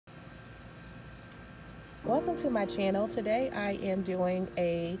Welcome to my channel. Today I am doing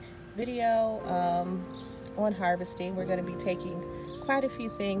a video on harvesting. We're going to be taking quite a few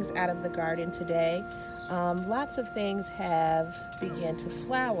things out of the garden today. Lots of things have begun to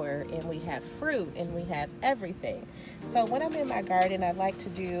flower, and we have fruit, and we have everything. So when I'm in my garden, I like to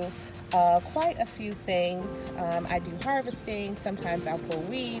do quite a few things. I do harvesting, sometimes I'll pull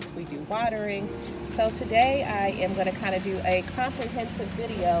weeds, we do watering. So today I am going to kind of do a comprehensive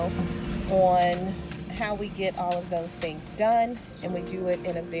video on how we get all of those things done, and we do it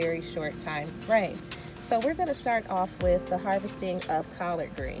in a very short time frame. So we're going to start off with the harvesting of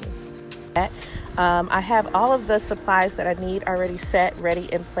collard greens. I have all of the supplies that I need already set,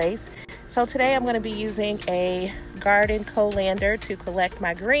 ready in place. So today I'm going to be using a garden colander to collect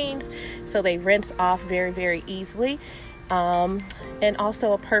my greens so they rinse off very, very easily, and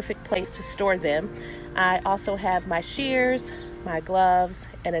also a perfect place to store them. I also have my shears, my gloves,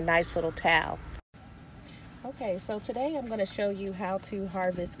 and a nice little towel. Okay, so today I'm going to show you how to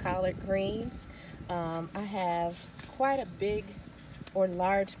harvest collard greens. I have quite a big or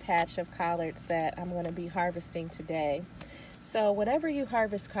large patch of collards that I'm going to be harvesting today. So whenever you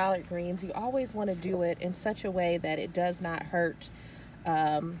harvest collard greens, you always want to do it in such a way that it does not hurt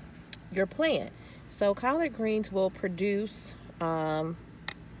your plant. So collard greens will produce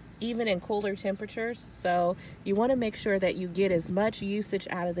even in cooler temperatures, so you want to make sure that you get as much usage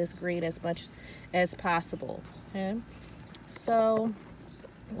out of this green as much as possible. Okay, so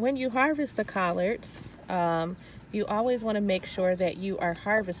when you harvest the collards, you always want to make sure that you are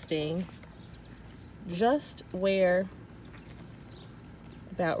harvesting just where,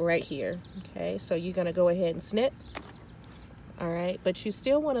 about right here. Okay, so you're going to go ahead and snip. All right, but you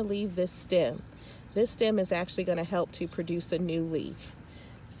still want to leave this stem. This stem is actually going to help to produce a new leaf.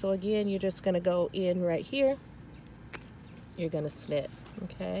 So again, you're just going to go in right here. You're going to snip.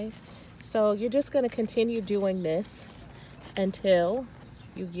 Okay, so you're just going to continue doing this until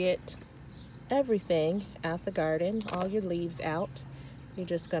you get everything out the garden, all your leaves out. You're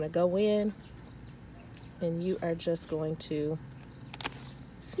just going to go in and you are just going to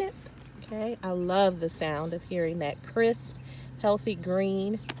snip. Okay, I love the sound of hearing that crisp, healthy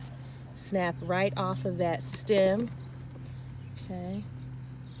green snap right off of that stem. Okay,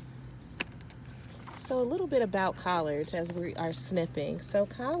 so a little bit about collards as we are snipping. So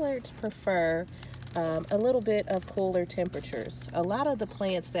collards prefer a little bit of cooler temperatures. A lot of the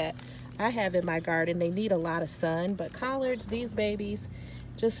plants that I have in my garden, they need a lot of sun, but collards, these babies,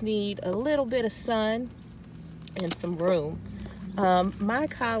 just need a little bit of sun and some room. My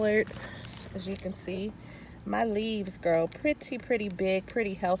collards, as you can see, my leaves grow pretty big,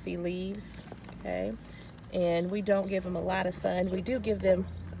 pretty healthy leaves. Okay, and we don't give them a lot of sun. We do give them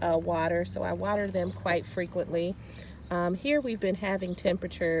water, so I water them quite frequently. Here we've been having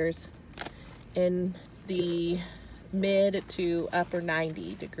temperatures in the mid to upper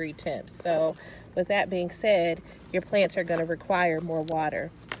 90-degree temps. So with that being said, your plants are going to require more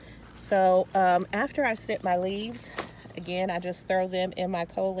water. So after I snip my leaves, again, I just throw them in my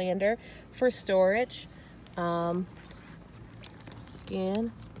colander for storage. Again,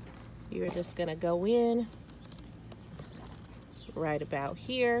 you're just going to go in right about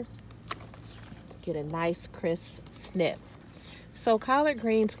here, get a nice crisp snip. So collard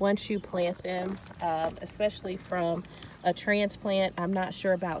greens, once you plant them, especially from a transplant, I'm not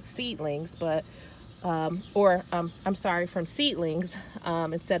sure about seedlings, but I'm sorry, from seedlings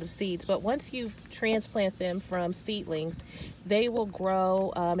instead of seeds, but once you transplant them from seedlings, they will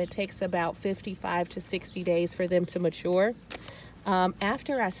grow. It takes about 55 to 60 days for them to mature.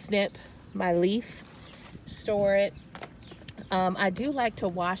 After I snip my leaf, store it, I do like to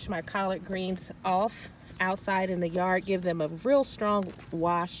wash my collard greens off outside in the yard, give them a real strong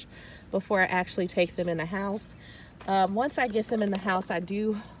wash before I actually take them in the house. Once I get them in the house, I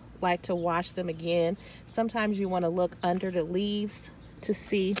do like to wash them again. Sometimes you want to look under the leaves to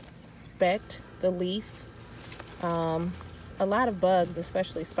see, inspect the leaf. A lot of bugs,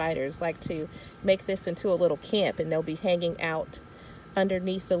 especially spiders, like to make this into a little camp, and they'll be hanging out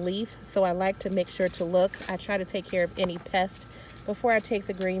underneath the leaf. So I like to make sure to look. I try to take care of any pest before I take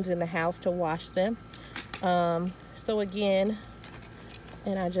the greens in the house to wash them. So again,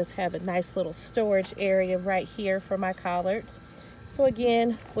 and I just have a nice little storage area right here for my collards. So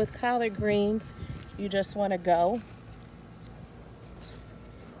again, with collard greens, you just want to go,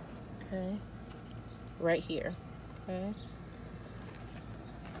 okay, right here, okay.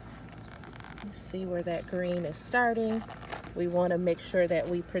 You see where that green is starting. We want to make sure that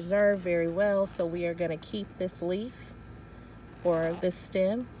we preserve very well, so we are going to keep this leaf or this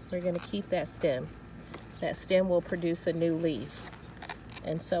stem. We're going to keep that stem. That stem will produce a new leaf.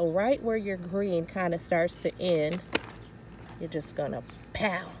 And so right where your green kind of starts to end, you're just gonna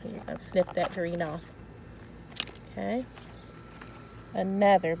pow, you're gonna snip that green off. Okay,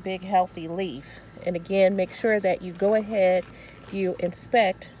 another big healthy leaf. And again, make sure that you go ahead, you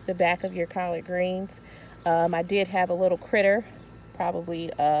inspect the back of your collard greens. I did have a little critter,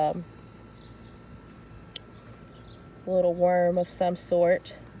 probably little worm of some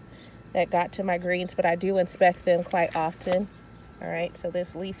sort that got to my greens, but I do inspect them quite often. All right, so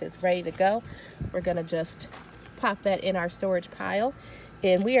this leaf is ready to go. We're gonna just pop that in our storage pile,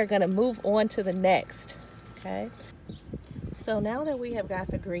 and we are gonna move on to the next, okay? So now that we have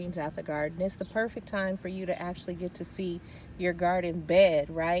got the greens out the garden, it's the perfect time for you to actually get to see your garden bed,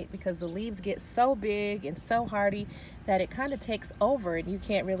 right? Because the leaves get so big and so hardy that it kind of takes over and you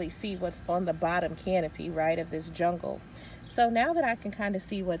can't really see what's on the bottom canopy, right, of this jungle. So now that I can kind of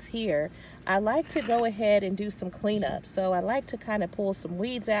see what's here, I like to go ahead and do some cleanup. So I like to kind of pull some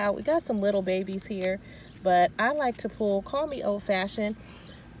weeds out. We got some little babies here, but I like to pull, call me old-fashioned,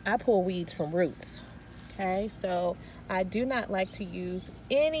 I pull weeds from roots. Okay, so I do not like to use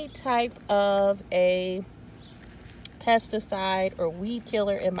any type of a pesticide or weed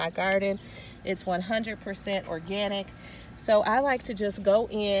killer in my garden. It's 100% organic. So I like to just go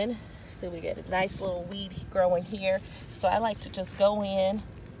in. See, we get a nice little weed growing here. So I like to just go in,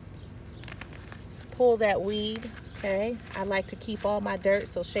 pull that weed, okay? I like to keep all my dirt,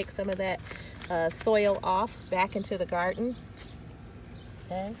 so shake some of that soil off back into the garden,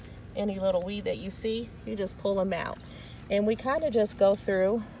 okay? Any little weed that you see, you just pull them out. And we kind of just go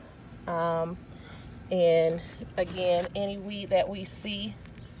through, and again, any weed that we see,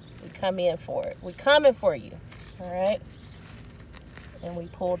 we come in for it. We coming for you, all right? And we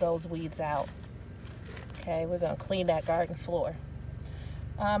pull those weeds out. Okay, we're gonna clean that garden floor.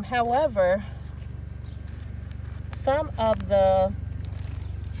 However, some of the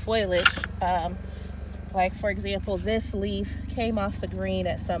foliage, like for example, this leaf came off the green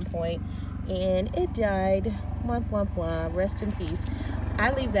at some point and it died. Womp womp womp, rest in peace.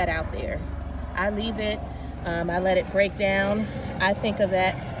 I leave that out there. I leave it, I let it break down. I think of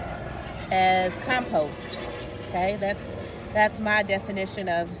that as compost, okay? That's my definition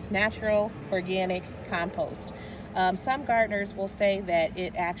of natural organic compost. Some gardeners will say that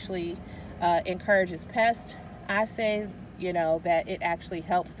it actually encourages pests. I say, you know, that it actually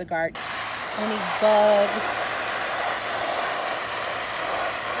helps the garden. Any bugs,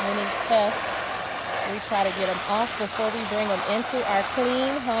 any pests, we try to get them off before we bring them into our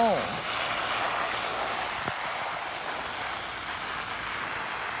clean home.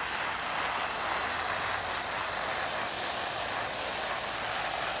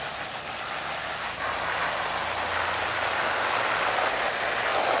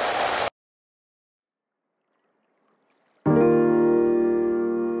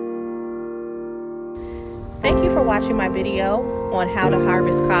 Thank you for watching my video on how to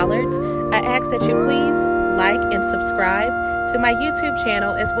harvest collards. I ask that you please like and subscribe to my YouTube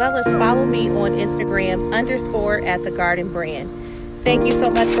channel, as well as follow me on Instagram _@thegardenbrand. Thank you so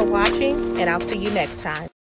much for watching, and I'll see you next time.